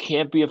you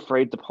can't be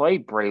afraid to play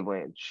Bray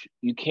Lynch.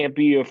 You can't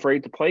be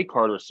afraid to play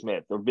Carter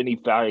Smith or Vinny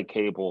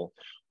Cable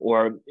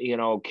or,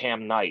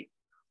 Cam Knight.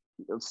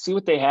 Let's see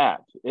what they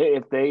have.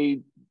 If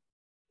they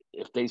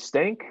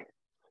stink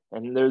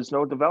and there's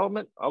no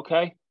development,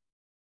 okay.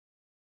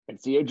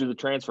 It's the age of the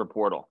transfer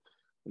portal.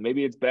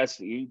 Maybe it's best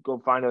that you go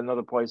find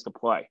another place to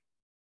play.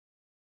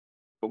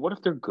 But what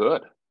if they're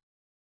good?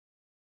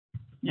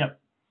 Yep.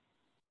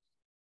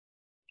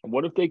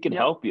 What if they can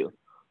help you?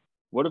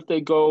 What if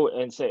they go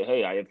and say,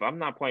 hey, if I'm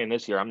not playing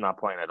this year, I'm not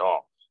playing at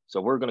all.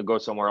 So we're going to go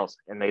somewhere else,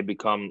 and they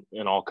become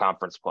an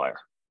all-conference player.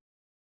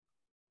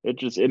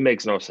 It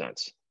makes no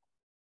sense.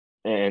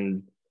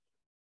 And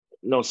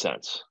no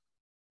sense.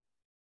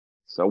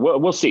 So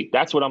we'll see.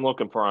 That's what I'm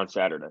looking for on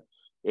Saturday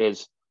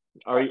is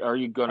are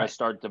you going to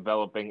start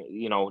developing,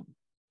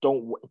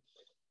 the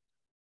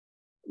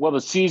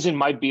season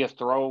might be a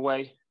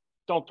throwaway.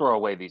 Don't throw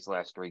away these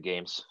last 3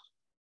 games.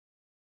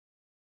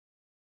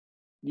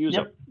 Use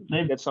Yep.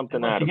 them. Get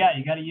something out of it.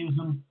 You got to use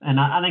them. And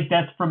I think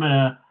that's from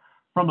a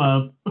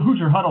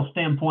Hoosier Huddle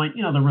standpoint,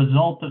 the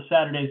result of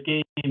Saturday's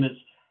game is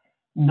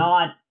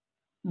not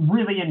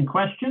really in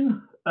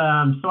question.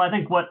 So I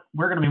think what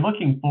we're going to be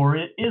looking for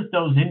is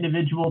those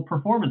individual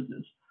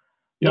performances.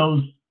 Yep.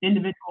 Those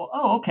individual,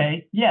 oh,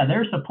 okay, yeah,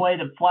 there's a play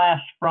that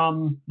flashed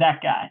from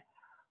that guy.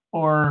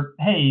 Or,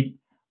 hey,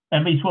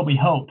 at least what we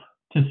hope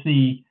to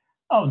see,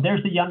 oh,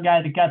 there's a young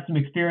guy that got some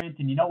experience,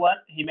 and you know what?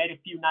 He made a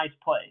few nice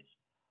plays.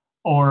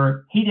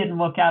 Or he didn't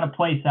look out of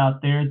place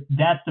out there.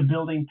 That's a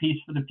building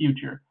piece for the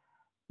future.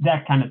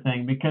 That kind of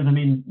thing. Because, I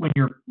mean, when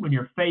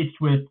you're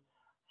faced with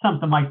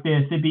something like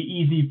this, it'd be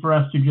easy for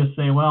us to just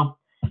say, well,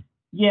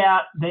 yeah,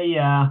 they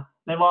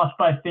lost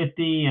by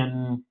 50,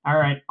 and all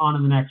right, on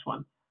to the next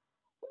one.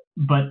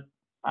 But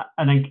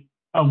I think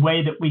a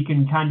way that we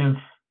can kind of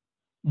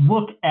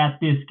look at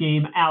this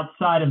game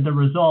outside of the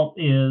result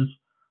is,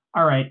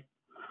 all right,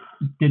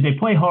 did they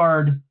play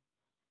hard,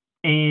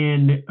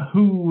 and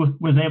who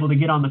was able to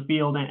get on the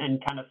field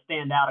and kind of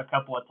stand out a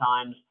couple of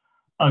times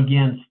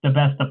against the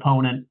best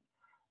opponent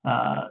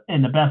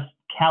and the best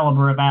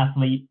caliber of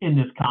athlete in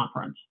this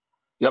conference.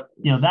 Yep.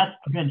 That's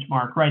the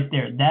benchmark right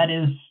there.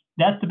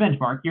 That's the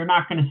benchmark. You're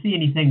not going to see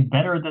anything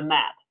better than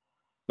that.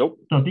 Nope.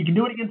 So if you can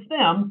do it against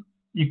them,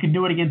 you can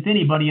do it against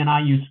anybody in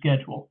IU's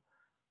schedule.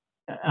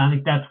 And I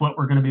think that's what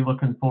we're going to be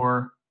looking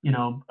for,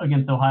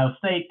 against Ohio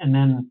State, and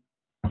then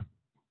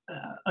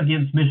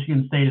against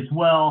Michigan State as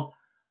well.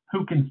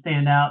 Who can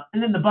stand out?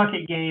 And then the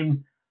bucket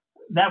game,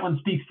 that one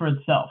speaks for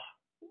itself.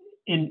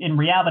 In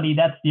reality,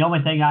 that's the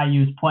only thing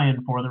IU's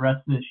playing for the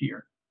rest of this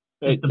year.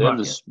 They have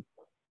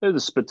the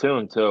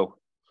spittoon too.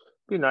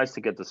 It'd be nice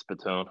to get the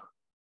spittoon,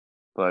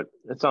 but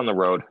it's on the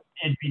road.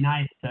 It'd be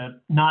nice to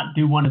not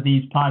do one of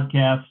these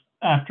podcasts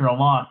after a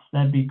loss.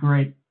 That'd be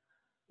great.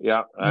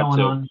 Yeah, that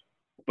too.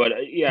 But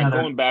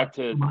going back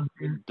to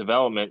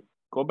development,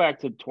 go back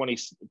to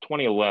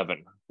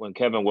 2011 when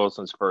Kevin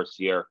Wilson's first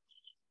year.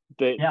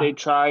 They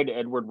tried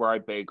Edward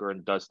Wright Baker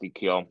and Dusty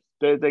Keel.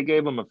 They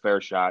gave him a fair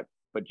shot,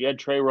 but you had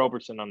Trey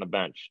Roberson on the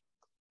bench.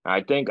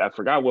 I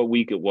forgot what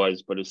week it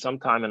was, but it was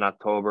sometime in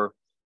October.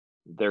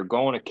 They're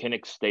going to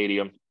Kinnick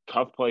Stadium,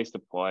 tough place to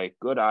play,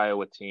 good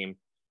Iowa team,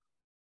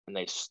 and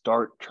they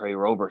start Trey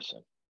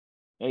Roberson,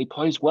 and he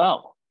plays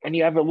well, and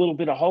you have a little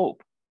bit of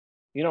hope.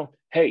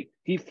 Hey,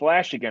 he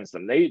flashed against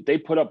them. They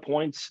put up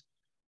points.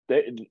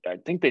 I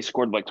think they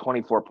scored like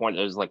 24 points.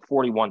 It was like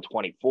 41-24.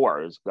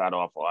 It was a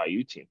god-awful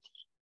IU team.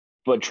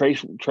 But Trey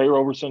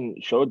Roberson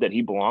showed that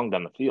he belonged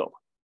on the field.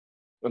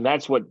 And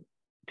that's what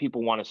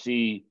people want to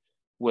see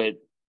with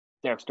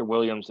Dexter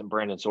Williams and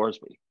Brandon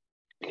Sorsby.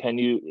 Can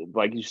you,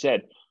 like you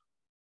said,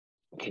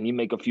 can you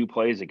make a few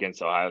plays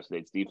against Ohio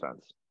State's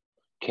defense?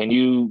 Can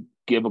you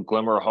give a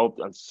glimmer of hope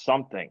on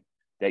something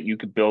that you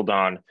could build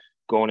on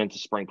going into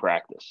spring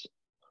practice?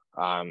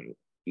 And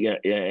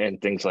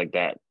things like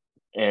that.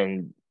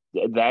 And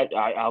that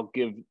I'll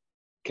give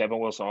Kevin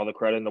Wilson all the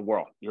credit in the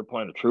world. You're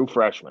playing a true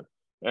freshman.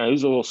 He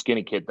was a little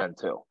skinny kid then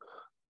too,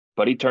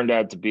 but he turned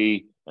out to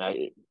be.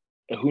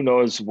 Who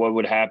knows what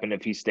would happen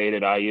if he stayed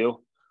at IU?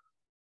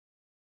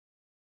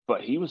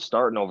 But he was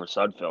starting over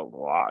Sudfeld a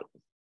lot,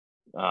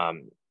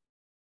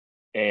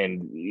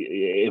 and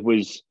he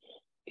was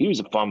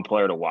a fun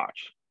player to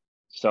watch.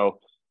 So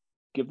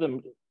give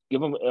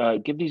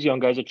these young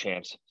guys a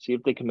chance. See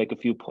if they can make a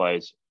few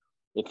plays.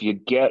 If you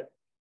get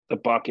the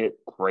bucket,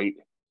 great.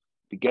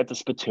 If you get the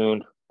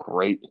spittoon,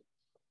 great.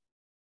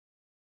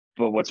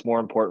 But what's more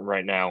important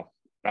right now,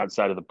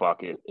 outside of the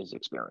bucket, is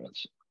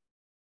experience.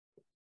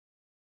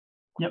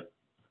 Yep.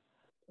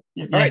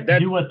 All right,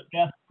 do what's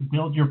best to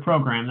build your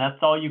program. That's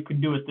all you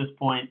can do at this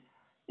point,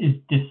 is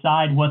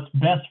decide what's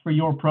best for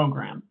your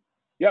program.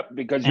 Yep,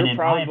 because and you're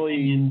probably... my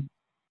opinion,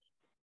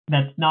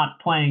 that's not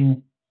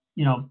playing,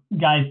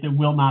 guys that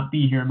will not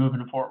be here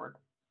moving forward.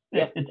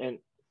 Yeah,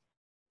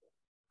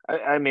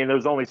 I mean,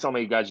 there's only so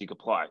many guys you could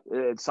play.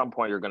 At some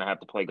point, you're going to have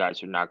to play guys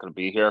who are not going to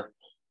be here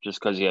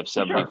just because you have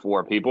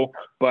 74 people.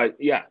 But,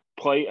 yeah,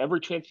 play every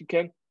chance you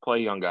can. Play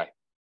a young guy.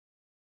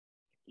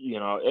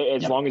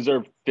 As long as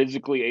they're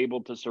physically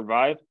able to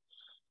survive,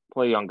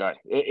 play a young guy.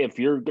 If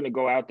you're going to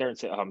go out there and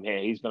say, oh,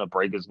 man, he's going to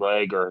break his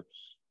leg or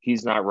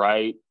he's not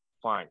right,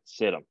 fine,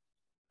 sit him.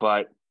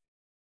 But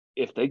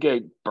if they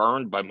get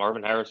burned by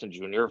Marvin Harrison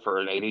Jr. for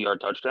an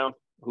 80-yard touchdown,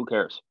 who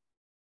cares?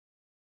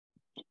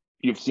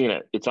 You've seen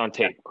it. It's on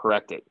tape.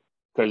 Correct it.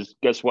 Because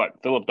guess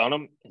what? Philip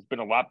Dunham has been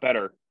a lot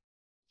better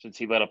since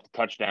he led up the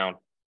touchdown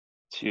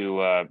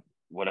to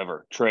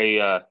Trey,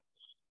 the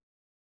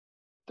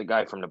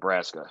guy from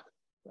Nebraska.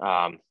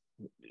 On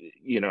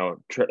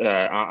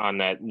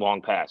that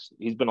long pass.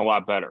 He's been a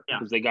lot better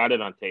because they got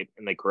it on tape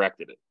and they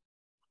corrected it.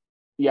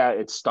 Yeah,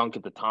 it stunk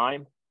at the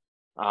time.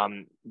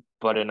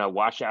 But in a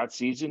washout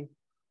season,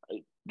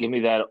 give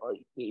me that.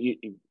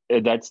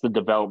 That's the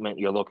development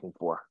you're looking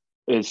for.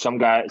 Is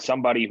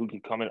somebody who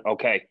can come in,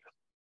 okay,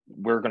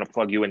 we're going to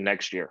plug you in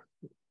next year.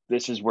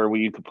 This is where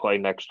you could play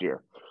next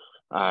year.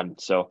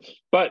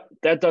 But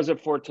that does it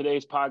for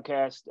today's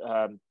podcast.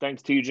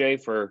 Thanks,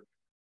 TJ, for,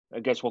 I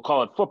guess we'll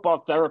call it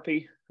football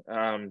therapy.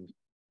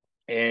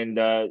 And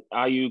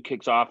IU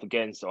kicks off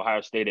against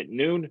Ohio State at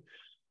noon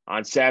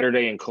on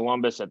Saturday in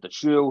Columbus at the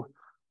Shoe.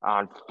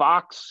 On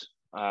Fox,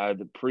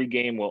 the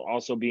pregame will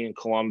also be in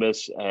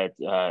Columbus at,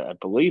 I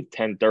believe,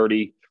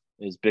 10:30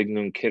 is big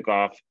noon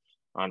kickoff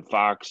on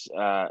Fox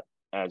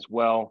as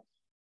well.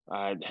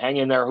 Hang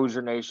in there,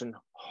 Hoosier Nation.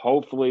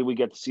 Hopefully we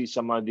get to see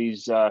some of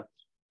these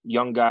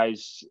young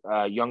guys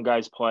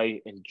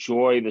play.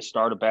 Enjoy the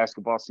start of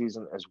basketball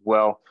season as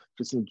well.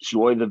 Just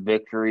enjoy the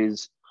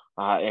victories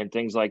and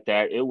things like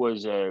that. It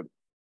was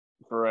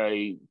for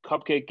a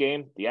cupcake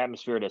game. The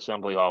atmosphere at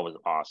Assembly Hall was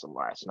awesome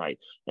last night,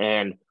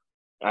 and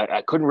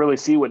I couldn't really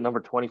see what number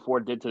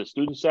 24 did to the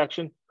student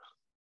section,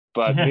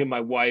 but me and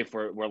my wife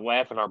were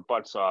laughing our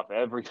butts off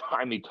every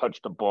time he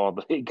touched the ball.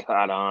 They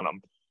got on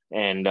him,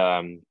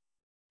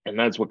 and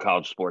that's what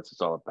college sports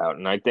is all about.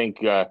 And I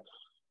think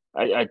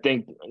I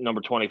think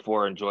number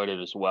 24 enjoyed it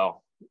as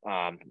well.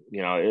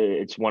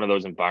 It's one of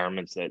those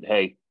environments that,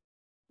 hey,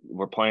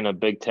 we're playing a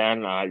Big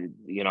Ten. I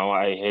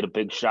hit a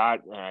big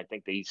shot, and I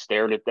think they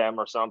stared at them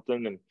or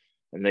something,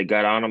 and they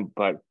got on them.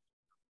 But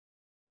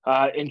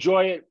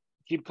enjoy it.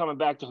 Keep coming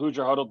back to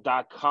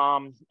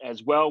HoosierHuddle.com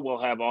as well. We'll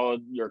have all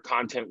of your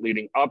content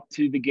leading up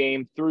to the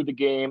game, through the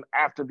game,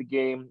 after the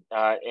game,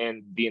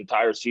 and the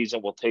entire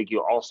season. We'll take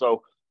you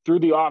also through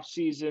the off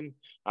season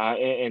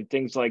and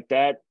things like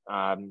that.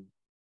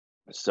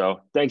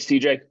 So thanks,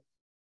 TJ.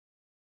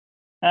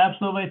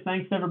 Absolutely.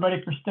 Thanks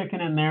everybody for sticking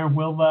in there.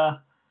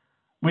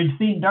 We've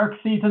seen dark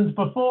seasons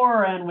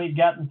before, and we've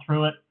gotten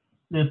through it.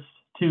 This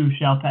too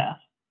shall pass.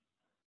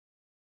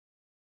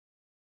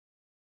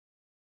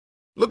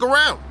 Look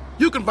around.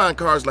 You can find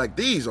cars like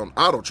these on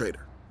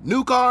AutoTrader.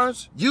 New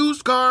cars,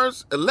 used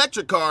cars,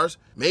 electric cars,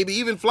 maybe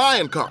even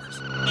flying cars.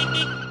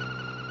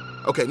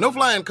 Okay, no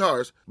flying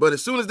cars, but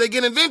as soon as they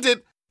get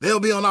invented, they'll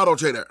be on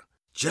AutoTrader.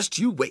 Just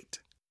you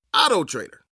wait. AutoTrader.